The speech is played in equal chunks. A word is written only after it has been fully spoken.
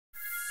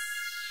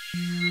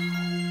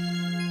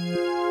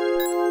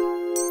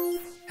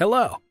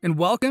Hello, and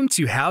welcome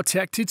to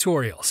Howtech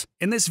Tutorials.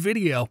 In this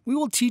video, we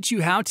will teach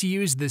you how to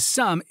use the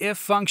SUMIF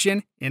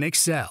function in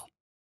Excel.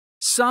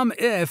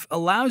 SUMIF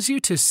allows you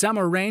to sum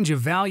a range of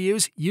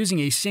values using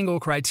a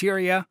single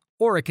criteria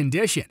or a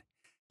condition.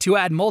 To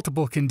add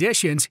multiple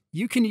conditions,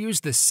 you can use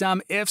the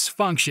SUMIFS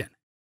function.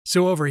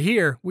 So over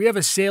here, we have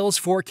a sales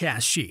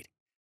forecast sheet.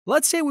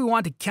 Let's say we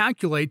want to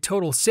calculate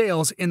total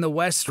sales in the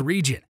West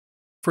region.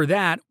 For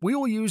that, we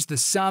will use the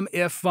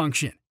SUMIF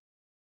function.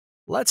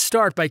 Let's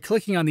start by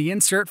clicking on the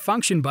Insert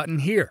Function button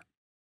here.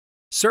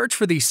 Search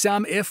for the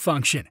SUMIF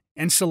function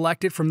and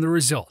select it from the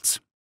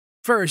results.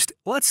 First,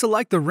 let's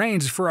select the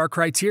range for our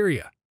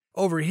criteria.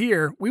 Over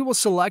here, we will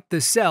select the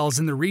cells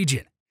in the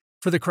region.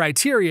 For the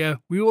criteria,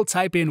 we will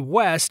type in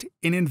West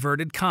in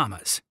inverted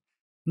commas.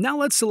 Now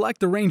let's select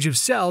the range of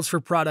cells for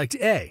product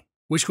A,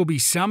 which will be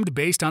summed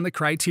based on the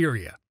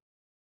criteria.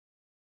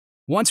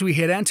 Once we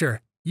hit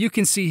Enter, you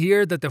can see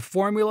here that the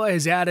formula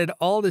has added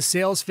all the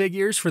sales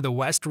figures for the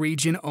West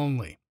region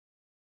only.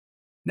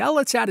 Now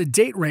let's add a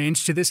date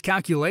range to this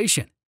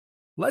calculation.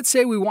 Let's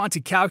say we want to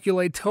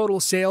calculate total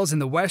sales in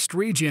the West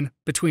region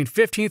between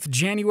 15th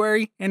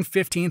January and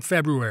 15th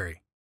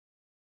February.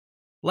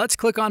 Let's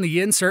click on the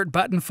Insert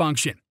button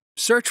function,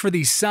 search for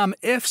the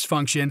SUMIFS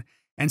function,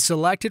 and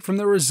select it from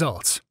the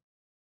results.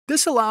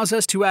 This allows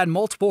us to add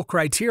multiple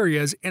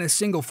criterias in a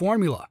single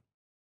formula.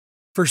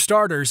 For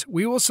starters,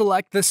 we will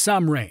select the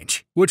sum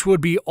range, which would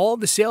be all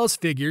the sales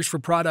figures for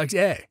product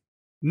A.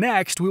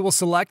 Next, we will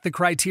select the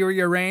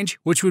criteria range,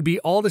 which would be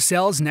all the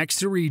cells next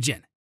to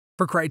region.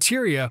 For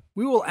criteria,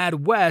 we will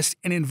add West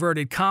in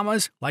inverted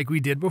commas like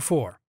we did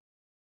before.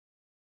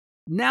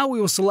 Now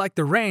we will select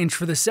the range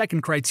for the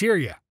second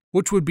criteria,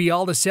 which would be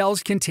all the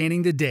cells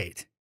containing the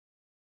date.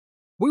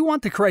 We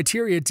want the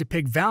criteria to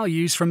pick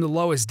values from the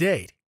lowest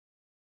date.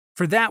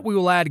 For that, we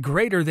will add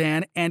greater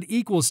than and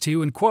equals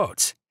to in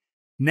quotes.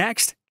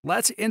 Next,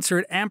 let's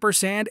insert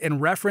ampersand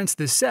and reference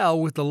the cell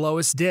with the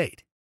lowest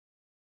date.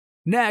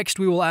 Next,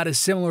 we will add a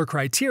similar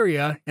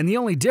criteria, and the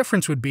only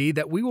difference would be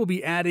that we will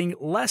be adding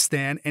less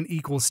than and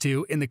equals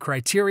to in the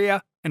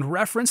criteria and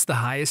reference the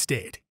highest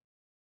date.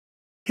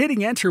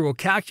 Hitting Enter will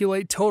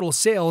calculate total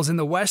sales in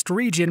the West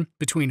region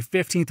between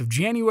 15th of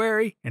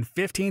January and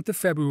 15th of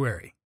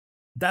February.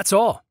 That's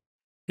all.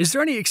 Is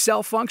there any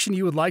Excel function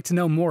you would like to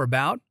know more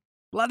about?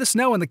 Let us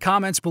know in the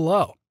comments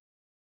below.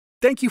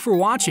 Thank you for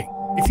watching.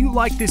 If you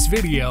liked this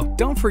video,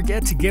 don't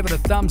forget to give it a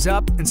thumbs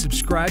up and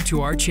subscribe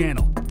to our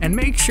channel. And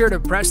make sure to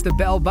press the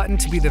bell button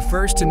to be the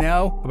first to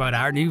know about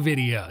our new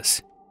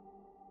videos.